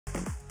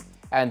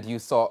And you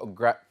saw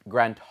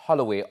Grant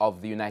Holloway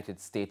of the United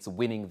States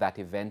winning that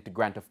event.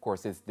 Grant, of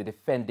course, is the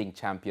defending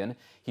champion.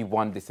 He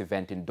won this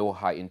event in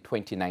Doha in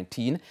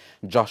 2019.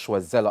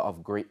 Joshua Zeller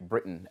of Great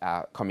Britain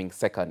coming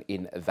second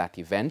in that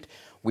event.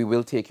 We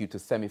will take you to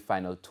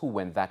semi-final 2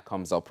 when that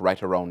comes up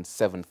right around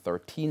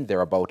 7:13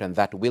 thereabout, and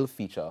that will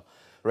feature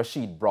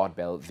Rashid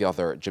Broadbell, the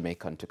other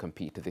Jamaican to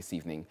compete this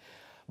evening.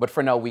 But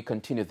for now, we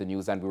continue the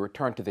news and we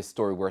return to this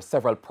story where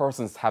several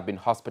persons have been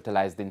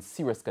hospitalized in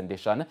serious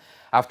condition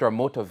after a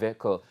motor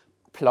vehicle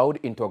plowed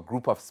into a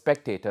group of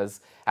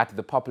spectators at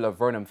the popular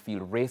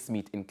Vernamfield race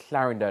meet in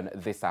Clarendon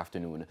this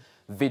afternoon.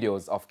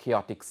 Videos of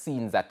chaotic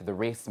scenes at the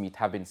race meet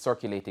have been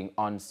circulating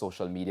on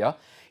social media.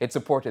 It's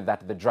reported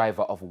that the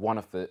driver of one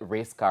of the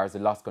race cars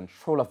lost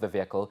control of the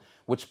vehicle,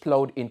 which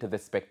plowed into the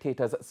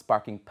spectators,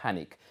 sparking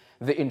panic.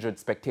 The injured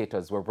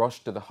spectators were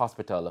rushed to the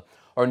hospital.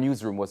 Our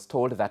newsroom was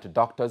told that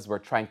doctors were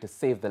trying to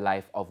save the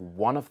life of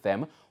one of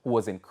them who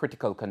was in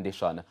critical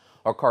condition.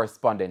 Our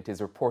correspondent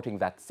is reporting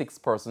that 6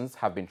 persons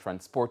have been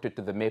transported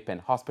to the Maypen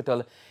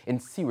Hospital in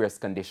serious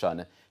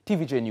condition.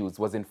 TVJ News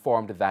was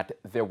informed that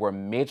there were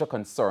major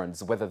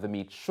concerns whether the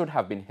meet should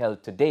have been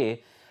held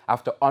today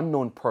after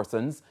unknown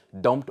persons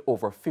dumped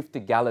over 50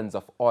 gallons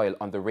of oil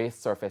on the race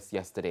surface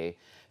yesterday.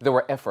 There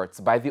were efforts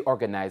by the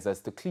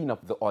organizers to clean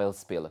up the oil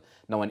spill.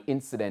 Now, an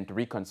incident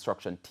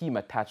reconstruction team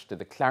attached to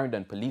the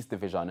Clarendon Police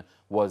Division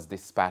was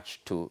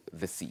dispatched to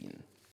the scene.